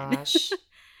Oh my on. gosh.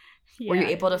 Yeah, were you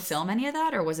able to film any of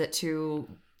that, or was it too?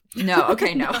 No.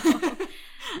 Okay. No.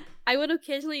 I would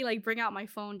occasionally like bring out my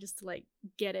phone just to like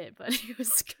get it, but it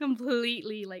was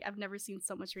completely like I've never seen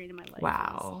so much rain in my life.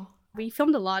 Wow. We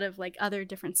filmed a lot of like other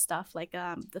different stuff, like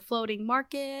the floating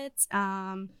markets.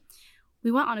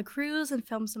 We went on a cruise and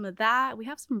filmed some of that. We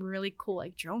have some really cool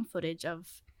like drone footage of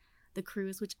the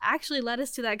cruise, which actually led us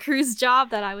to that cruise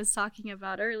job that I was talking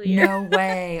about earlier. No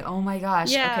way. Oh my gosh.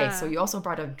 Yeah. Okay, so you also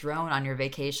brought a drone on your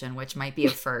vacation, which might be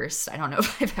a first. I don't know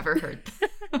if I've ever heard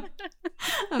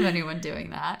of anyone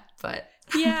doing that, but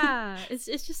yeah, it's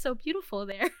just so beautiful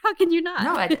there. How can you not?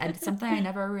 No, it's something I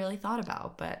never really thought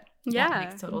about, but yeah, it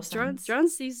makes total sense.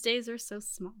 Drones these days are so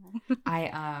small.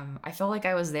 I felt like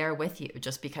I was there with you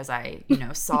just because I,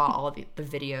 saw all of the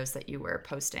videos that you were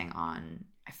posting on,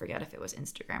 I forget if it was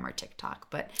Instagram or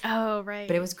TikTok, but oh, right.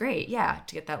 But it was great, yeah,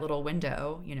 to get that little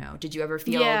window, Did you ever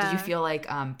feel like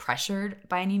pressured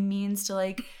by any means to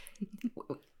like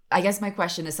I guess my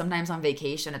question is sometimes on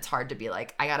vacation it's hard to be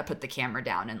like I got to put the camera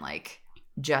down and like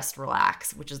just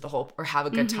relax, which is the whole, or have a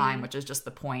good time, which is just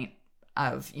the point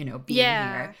of, being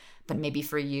here. But maybe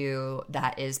for you,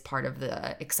 that is part of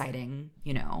the exciting,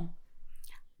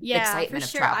 excitement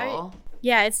of travel.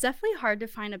 It's definitely hard to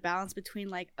find a balance between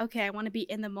like, okay, I want to be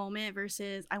in the moment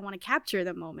versus I want to capture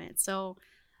the moment. So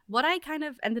what I kind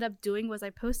of ended up doing was I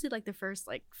posted like the first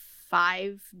like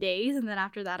 5 days, and then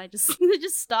after that I just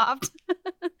stopped.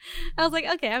 I was like,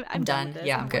 okay, I'm done with this.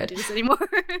 Yeah, I I'm don't good. do this anymore.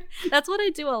 That's what I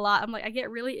do a lot. I'm like, I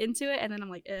get really into it, and then I'm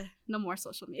like, no more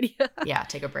social media. Yeah,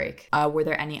 take a break. Were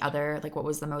there any other, like, what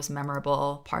was the most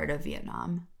memorable part of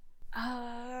Vietnam?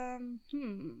 I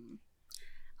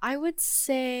would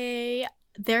say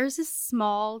there's this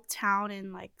small town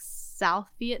in like South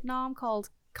Vietnam called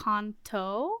Con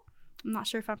Tho. I'm not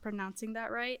sure if I'm pronouncing that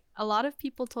right. A lot of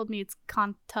people told me it's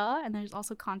Con Ta, and there's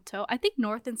also Con Tho. I think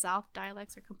North and South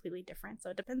dialects are completely different, so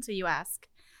it depends who you ask.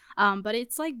 But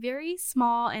it's like very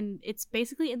small, and it's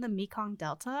basically in the Mekong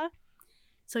Delta.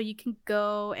 So you can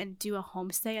go and do a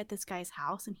homestay at this guy's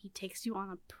house, and he takes you on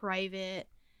a private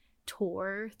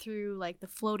tour through like the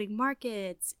floating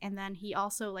markets, and then he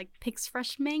also like picks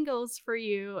fresh mangoes for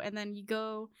you, and then you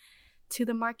go to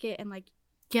the market and like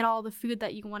get all the food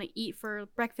that you want to eat for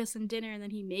breakfast and dinner, and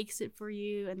then he makes it for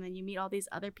you, and then you meet all these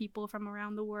other people from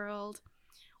around the world.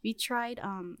 We tried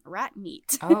rat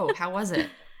meat. Oh, how was it?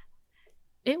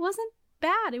 It wasn't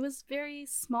bad. It was very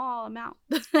small amount.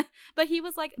 But he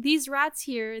was like, these rats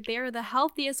here, they're the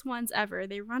healthiest ones ever.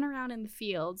 They run around in the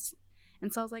fields.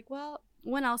 And so I was like, well,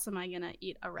 when else am I gonna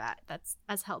eat a rat that's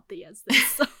as healthy as this?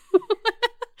 So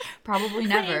probably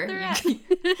never. Exactly.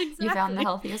 You found the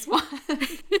healthiest one.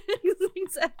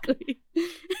 Exactly. I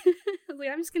was like,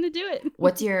 I'm just gonna do it.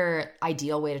 What's your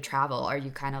ideal way to travel? Are you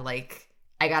kind of like,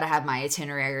 I gotta have my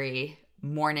itinerary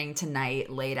morning to night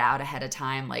laid out ahead of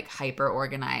time, like hyper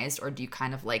organized, or do you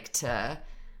kind of like to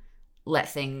let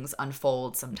things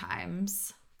unfold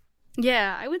sometimes?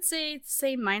 Yeah, I would say it's the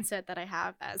same mindset that I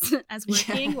have as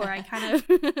working, where I kind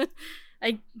of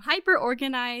I hyper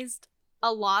organized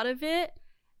a lot of it,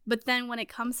 but then when it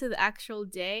comes to the actual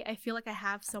day, I feel like I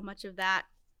have so much of that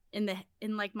in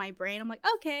like my brain. I'm like,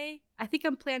 okay, I think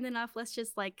I'm planned enough. Let's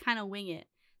just like kind of wing it.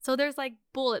 So there's like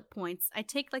bullet points. I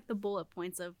take like the bullet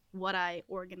points of what I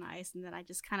organize, and then I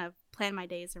just kind of plan my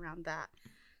days around that.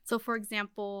 So for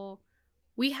example,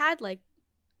 we had like,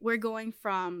 we're going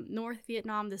from North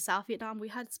Vietnam to South Vietnam. We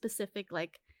had specific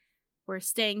like, we're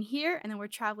staying here and then we're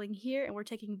traveling here and we're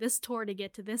taking this tour to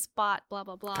get to this spot, blah,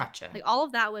 blah, blah. Gotcha. Like all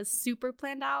of that was super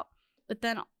planned out. But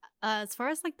then as far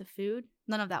as like the food,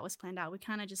 none of that was planned out.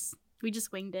 We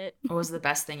just winged it. What was the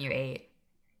best thing you ate?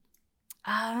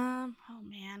 Oh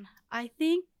man. I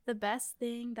think the best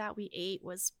thing that we ate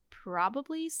was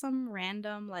probably some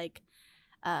random like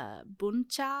bun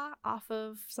cha off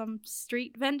of some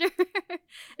street vendor.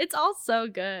 It's all so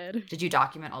good. Did you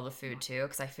document all the food too?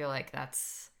 Because I feel like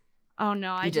that's... Oh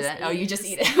no, you didn't. You just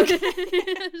eat it. Okay.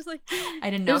 Like, I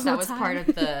didn't know if that was part of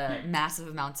the massive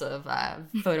amounts of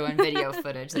photo and video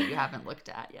footage that you haven't looked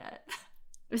at yet.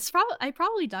 I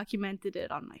probably documented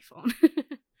it on my phone.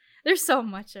 There's so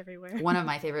much everywhere. One of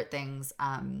my favorite things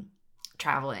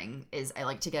traveling is I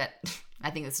like to get,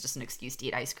 I think it's just an excuse to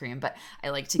eat ice cream, but I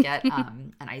like to get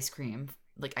an ice cream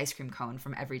cone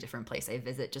from every different place I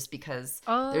visit, just because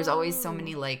there's always so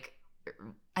many like,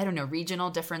 I don't know,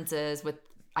 regional differences with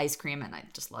ice cream, and I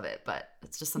just love it. But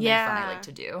it's just something fun I like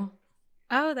to do.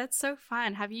 Oh, that's so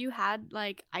fun. Have you had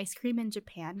like ice cream in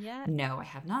Japan yet? No, I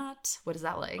have not. What is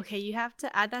that like? Okay, you have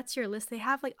to add that to your list. They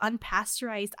have like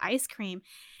unpasteurized ice cream.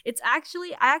 I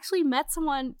actually met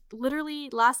someone literally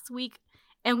last week,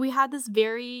 and we had this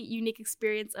very unique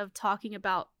experience of talking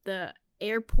about the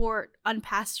airport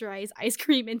unpasteurized ice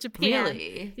cream in Japan.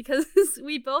 Really? Because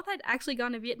we both had actually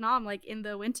gone to Vietnam like in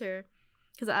the winter,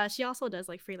 because she also does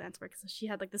like freelance work, so she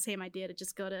had like the same idea to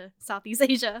just go to Southeast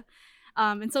Asia.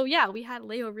 And so yeah, we had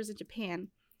layovers in Japan,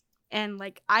 and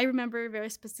like I remember very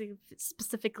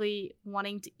specifically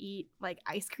wanting to eat like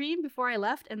ice cream before I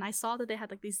left, and I saw that they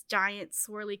had like these giant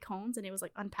swirly cones, and it was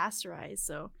like unpasteurized,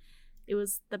 so it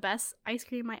was the best ice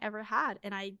cream I ever had,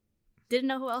 and I didn't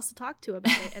know who else to talk to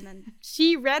about it. And then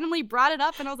she randomly brought it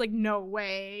up, and I was like, no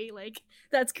way, like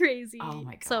that's crazy. Oh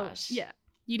my gosh. So yeah,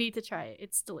 you need to try it.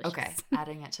 It's delicious. Okay,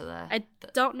 adding it to the... I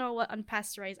don't know what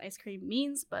unpasteurized ice cream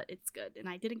means, but it's good, and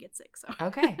I didn't get sick, so.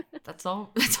 Okay, that's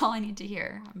all I need to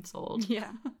hear. I'm sold.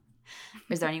 Yeah.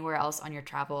 Is there anywhere else on your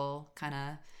travel kind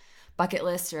of bucket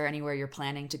list, or anywhere you're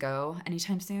planning to go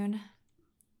anytime soon?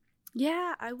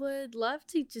 Yeah, I would love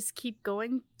to just keep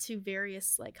going to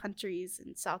various like countries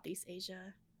in Southeast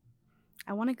Asia.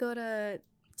 I want to go to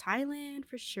Thailand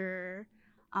for sure.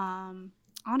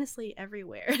 Honestly,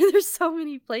 everywhere. There's so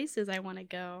many places I want to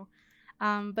go.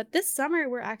 But this summer,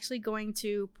 we're actually going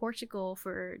to Portugal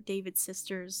for David's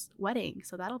sister's wedding.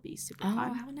 So that'll be super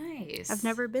fun. Oh, how nice. I've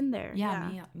never been there. Yeah.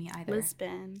 Me either.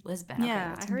 Lisbon. Okay, yeah,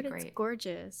 that's I heard great. it's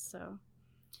gorgeous. So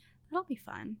that'll be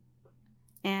fun.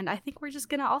 And I think we're just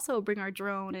going to also bring our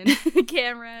drone and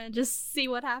camera and just see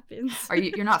what happens.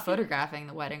 You're not photographing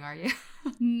the wedding, are you?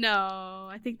 No,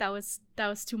 I think that was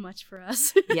too much for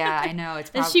us. Yeah, I know.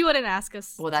 And she wouldn't ask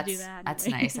us to do that. Anyway. That's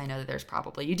nice. I know that there's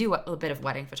probably... You do a bit of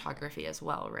wedding photography as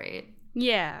well, right?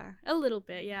 Yeah, a little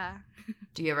bit, yeah.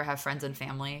 Do you ever have friends and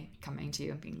family coming to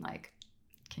you and being like,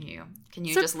 can you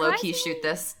just low-key shoot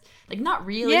this? Like, not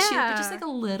really shoot, but just like a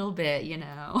little bit, you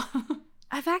know?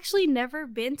 I've actually never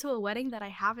been to a wedding that I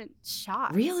haven't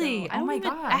shot. Really? So oh my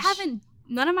gosh.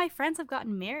 None of my friends have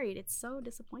gotten married. It's so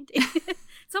disappointing.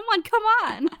 Someone come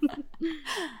on.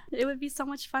 It would be so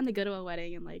much fun to go to a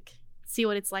wedding and like see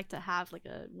what it's like to have like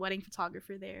a wedding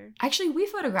photographer there. Actually, we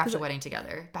photographed a wedding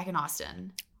together back in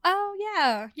Austin.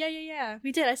 Oh yeah.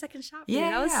 We did. I second shot for you.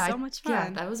 That was so much fun. Yeah,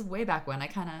 that was way back when. I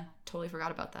kind of totally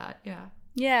forgot about that. Yeah.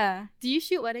 Yeah. Do you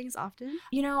shoot weddings often?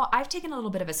 You know, I've taken a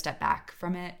little bit of a step back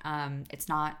from it. It's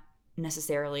not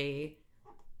necessarily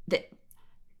that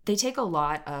they take a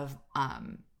lot of my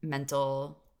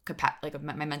mental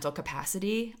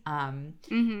capacity,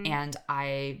 and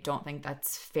I don't think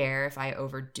that's fair if I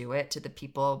overdo it to the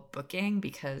people booking,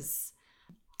 because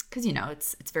you know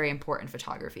it's very important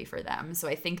photography for them. So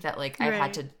I think that like I've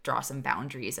had to draw some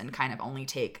boundaries and kind of only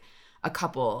take a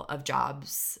couple of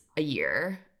jobs a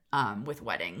year with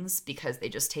weddings, because they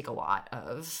just take a lot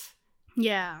of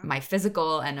my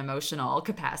physical and emotional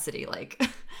capacity. Like,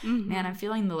 man, I'm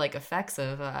feeling the like effects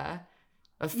of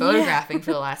photographing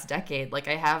for the last decade. Like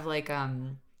I have like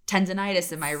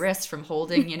tendonitis in my wrist from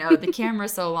holding, you know, the camera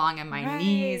so long, and my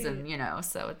knees, and you know,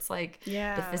 so it's like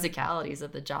the physicalities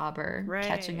of the job are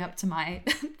catching up to my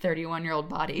 31-year-old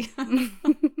body.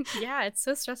 Yeah, it's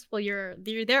so stressful. You're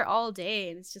there all day,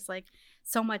 and it's just like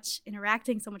so much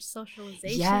interacting, so much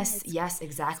socialization. Yes,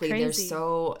 exactly. There's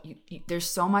there's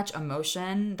so much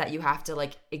emotion that you have to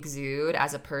like exude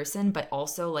as a person, but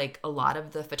also like a lot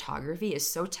of the photography is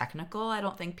so technical. I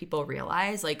don't think people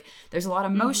realize like there's a lot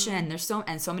of motion. There's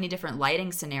so many different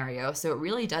lighting scenarios. So it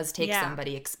really does take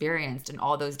somebody experienced in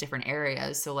all those different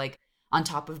areas. So like on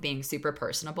top of being super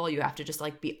personable, you have to just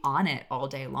like be on it all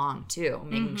day long too,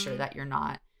 making sure that you're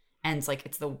not. And it's like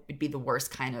it'd be the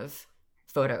worst kind of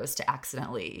photos to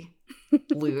accidentally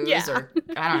lose or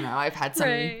I don't know. I've had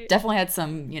definitely had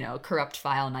some, corrupt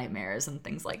file nightmares and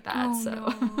things like that.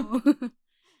 No.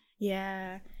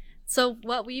 Yeah. So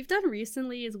what we've done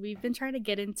recently is we've been trying to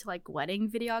get into like wedding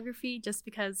videography, just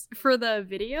because for the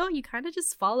video you kind of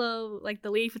just follow like the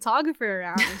lead photographer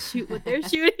around and shoot what they're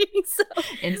shooting. So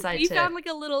inside we tip. found like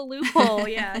a little loophole,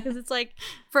 because it's like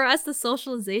for us the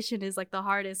socialization is like the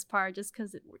hardest part, just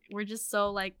because we're just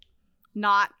so like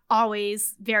not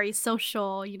always very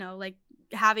social, like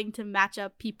having to match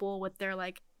up people with their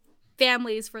like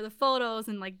families for the photos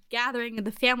and like gathering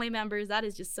the family members. That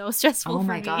is just so stressful. Oh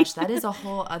my gosh, that is a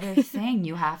whole other thing.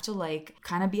 You have to like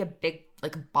kind of be a big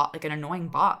like bot, like an annoying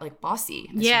bot, like bossy.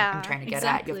 I'm trying to get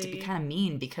at. You have to be kind of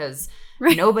mean because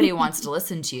nobody wants to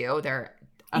listen to you. There are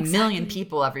a million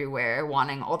people everywhere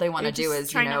all they want to do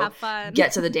is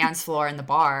get to the dance floor in the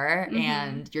bar,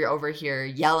 and you're over here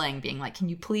yelling, being like, can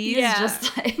you please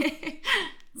just like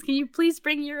can you please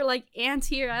bring your like aunt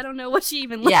here? I don't know what she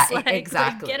even looks like.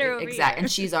 Exactly. Like, get her over here.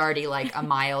 And she's already like a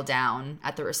mile down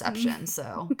at the reception.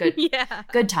 So good.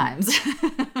 Good times.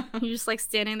 You're just like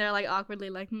standing there like awkwardly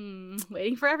like,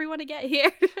 waiting for everyone to get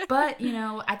here. But,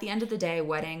 at the end of the day,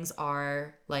 weddings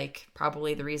are like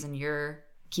probably the reason you're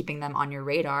keeping them on your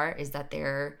radar is that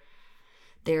they're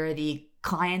the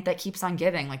client that keeps on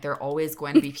giving. Like there are always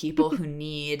going to be people who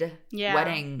need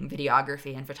wedding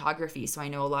videography and photography. So I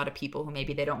know a lot of people who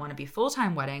maybe they don't want to be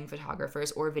full-time wedding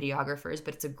photographers or videographers,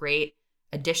 but it's a great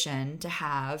addition to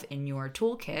have in your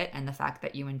toolkit. And the fact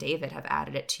that you and David have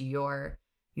added it to your,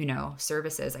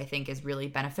 services, I think is really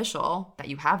beneficial that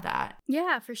you have that.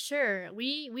 Yeah, for sure.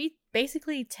 We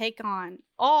basically take on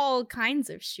all kinds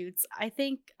of shoots. I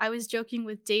think I was joking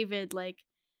with David, like,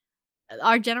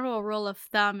 our general rule of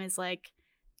thumb is like,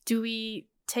 do we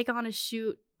take on a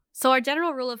shoot? So our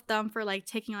general rule of thumb for like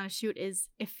taking on a shoot is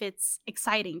if it's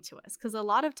exciting to us. Because a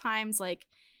lot of times, like,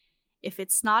 if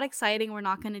it's not exciting, we're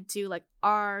not going to do like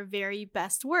our very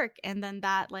best work. And then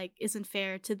that like isn't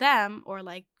fair to them or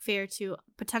like fair to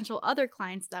potential other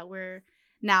clients that we're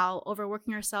now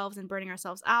overworking ourselves and burning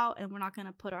ourselves out. And we're not going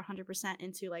to put our 100%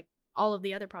 into like all of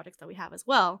the other projects that we have as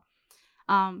well.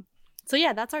 So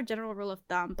yeah, that's our general rule of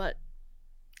thumb. But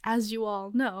as you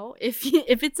all know, if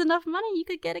it's enough money, you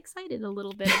could get excited a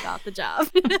little bit about the job.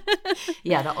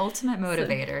 Yeah, the ultimate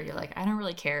motivator. You're like, I don't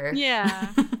really care. Yeah.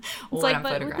 It's like,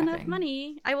 but with enough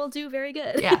money, I will do very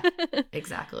good. Yeah,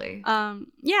 exactly.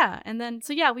 Yeah. And then,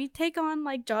 so yeah, we take on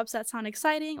like jobs that sound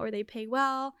exciting or they pay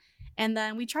well. And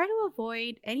then we try to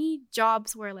avoid any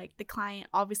jobs where like the client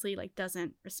obviously like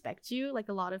doesn't respect you. Like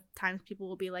a lot of times people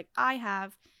will be like, I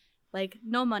have like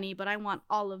no money, but I want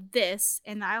all of this,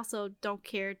 and I also don't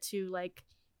care to like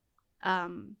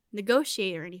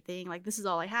negotiate or anything. Like, this is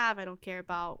all I have. I don't care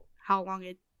about how long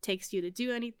it takes you to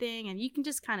do anything, and you can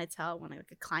just kind of tell when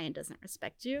like a client doesn't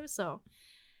respect you. So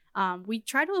we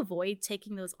try to avoid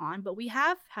taking those on, but we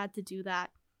have had to do that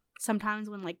sometimes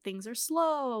when like things are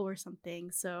slow or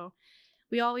something. So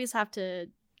we always have to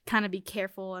kind of be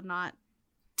careful and not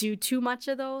do too much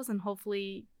of those, and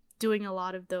hopefully doing a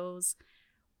lot of those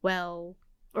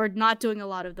or not doing a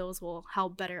lot of those will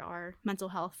help better our mental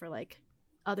health for like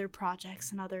other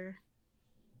projects and other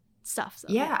stuff. So,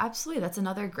 yeah, absolutely. That's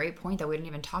another great point that we didn't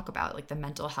even talk about, like the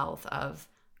mental health of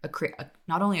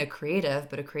not only a creative,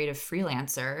 but a creative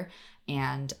freelancer.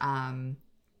 And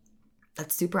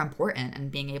that's super important,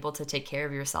 and being able to take care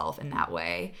of yourself in that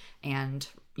way and,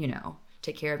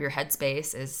 take care of your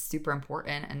headspace is super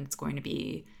important, and it's going to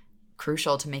be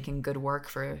crucial to making good work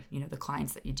for the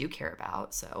clients that you do care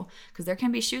about. So because there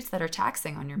can be shoots that are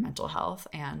taxing on your mental health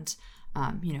and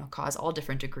cause all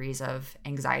different degrees of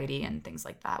anxiety and things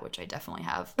like that, which I definitely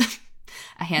have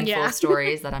a handful of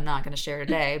stories that I'm not going to share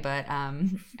today, but I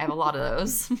have a lot of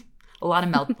those. a lot of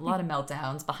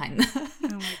meltdowns behind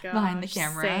the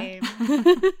camera. Same.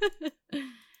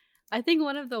 I think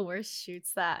one of the worst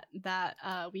shoots that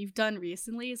we've done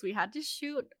recently is we had to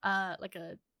shoot like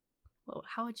a,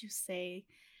 how would you say,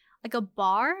 like a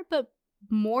bar, but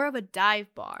more of a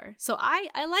dive bar. So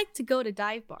I like to go to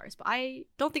dive bars, but I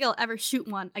don't think I'll ever shoot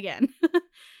one again.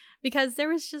 because there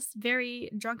was just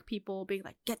very drunk people being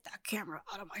like, get that camera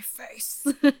out of my face.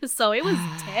 So it was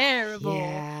terrible.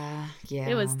 Yeah.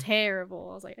 It was terrible.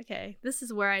 I was like, okay, this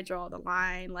is where I draw the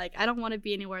line. Like, I don't want to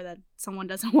be anywhere that someone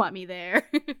doesn't want me there.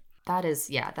 That is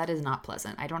not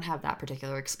pleasant. I don't have that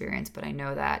particular experience, but I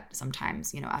know that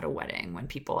sometimes, at a wedding when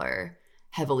people are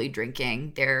heavily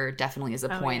drinking, there definitely is a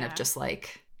point of just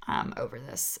like, I'm over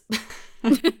this.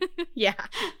 Yeah.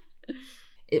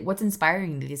 What's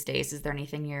inspiring you these days? Is there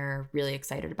anything you're really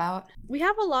excited about? We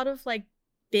have a lot of like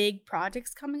big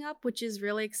projects coming up, which is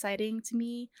really exciting to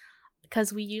me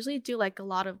because we usually do like a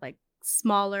lot of like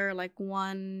smaller, like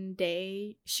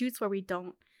 1-day shoots where we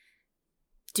don't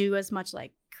do as much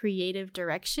like creative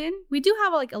direction. We do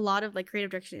have like a lot of like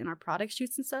creative direction in our product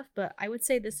shoots and stuff, but I would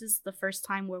say this is the first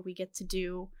time where we get to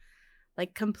do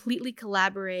like completely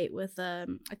collaborate with a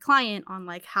client on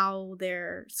like how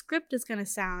their script is going to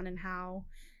sound and how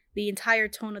the entire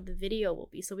tone of the video will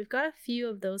be. So we've got a few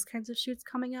of those kinds of shoots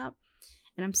coming up,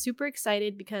 and I'm super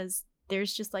excited because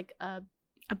there's just like a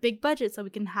big budget, so we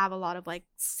can have a lot of like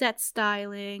set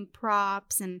styling,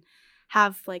 props, and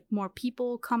have like more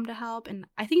people come to help. And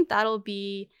I think that'll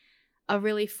be a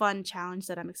really fun challenge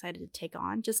that I'm excited to take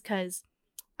on, just because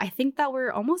I think that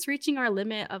we're almost reaching our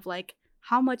limit of like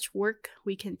how much work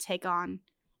we can take on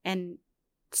and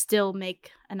still make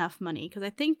enough money. Because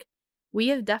I think we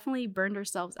have definitely burned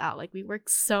ourselves out. Like, we work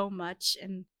so much,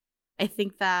 and I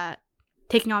think that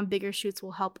taking on bigger shoots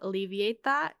will help alleviate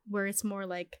that, where it's more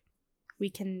like we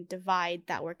can divide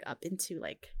that work up into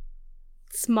like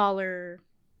smaller,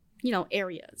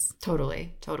 areas.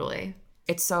 Totally.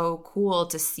 It's so cool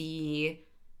to see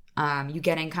you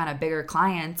getting kind of bigger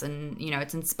clients, and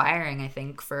it's inspiring, I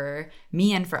think, for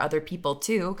me and for other people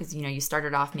too, because you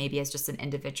started off maybe as just an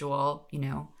individual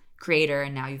creator,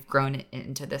 and now you've grown it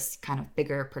into this kind of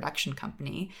bigger production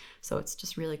company. So it's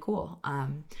just really cool.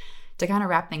 To kind of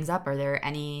wrap things up, are there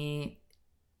any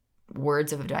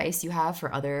words of advice you have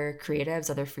for other creatives,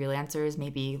 other freelancers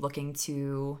maybe looking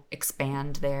to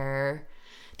expand their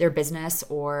business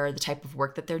or the type of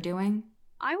work that they're doing?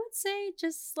 I would say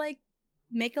just like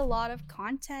make a lot of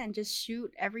content and just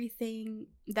shoot everything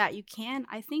that you can.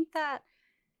 I think that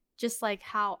just like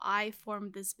how I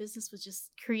formed this business was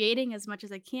just creating as much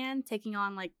as I can, taking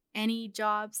on like any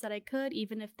jobs that I could,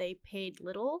 even if they paid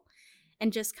little,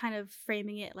 and just kind of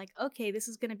framing it like, okay, this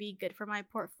is going to be good for my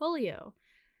portfolio.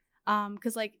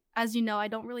 Because like, as you know, I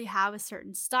don't really have a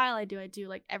certain style. I do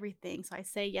like everything. So I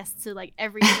say yes to like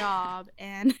every job.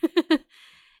 And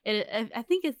I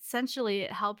think essentially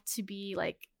it helped to be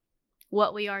like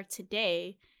what we are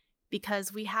today,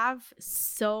 because we have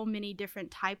so many different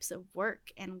types of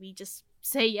work and we just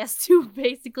say yes to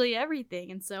basically everything.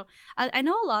 And so I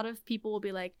know a lot of people will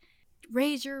be like,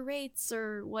 raise your rates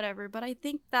or whatever, but I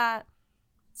think that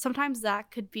sometimes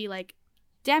that could be like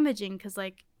damaging, because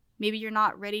like maybe you're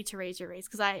not ready to raise your rates.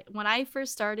 Because when I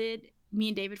first started, me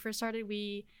and David first started,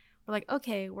 we were like,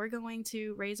 okay, we're going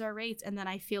to raise our rates, and then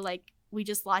I feel like we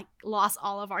just like lost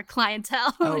all of our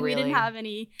clientele. Oh, really? We didn't have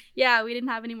any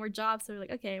more jobs. So we're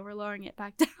like, okay, we're lowering it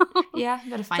back down. Yeah, you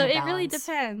gotta find a balance. So it really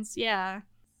depends. Yeah.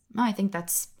 No, I think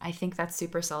that's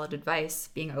super solid advice.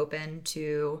 Being open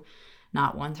to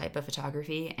not one type of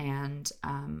photography, and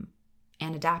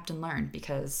adapt and learn,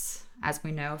 because as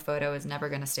we know, photo is never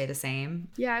going to stay the same.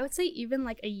 Yeah, I would say even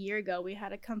like a year ago, we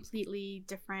had a completely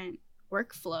different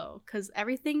workflow, because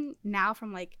everything now,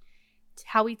 from like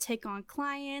how we take on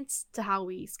clients to how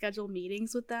we schedule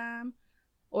meetings with them,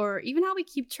 or even how we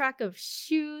keep track of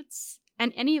shoots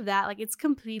and any of that, like it's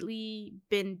completely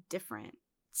been different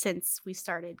since we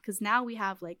started, because now we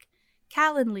have like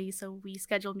Calendly, so we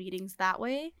schedule meetings that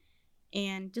way,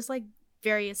 and just like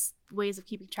various ways of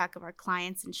keeping track of our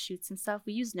clients and shoots and stuff.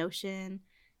 We use Notion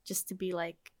just to be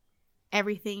like,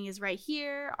 everything is right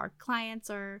here, our clients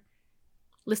are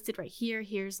listed right here,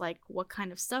 here's like what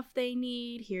kind of stuff they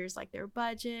need, here's like their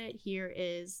budget, here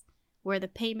is where the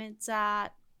payment's at,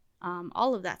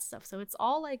 all of that stuff. So it's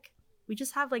all like, we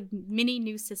just have like mini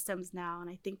new systems now,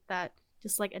 and I think that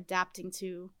just like adapting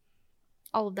to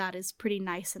all of that is pretty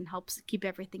nice and helps keep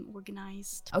everything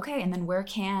organized. Okay, and then where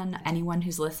can anyone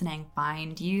who's listening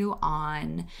find you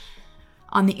on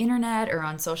the internet or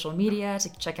on social media to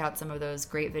check out some of those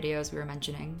great videos we were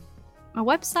mentioning? My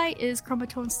website is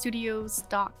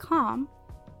chromatonestudios.com.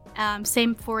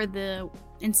 Same for the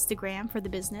Instagram for the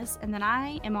business. And then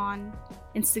I am on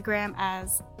Instagram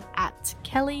as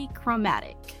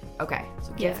 @KellyChromatic. Okay,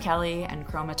 so give Kelly and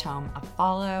Chromatone a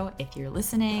follow. If you're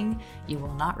listening, you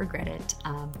will not regret it.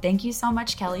 Thank you so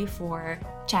much, Kelly, for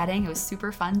chatting. It was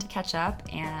super fun to catch up,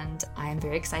 and I'm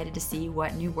very excited to see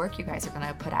what new work you guys are going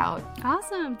to put out.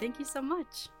 Awesome. Thank you so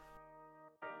much.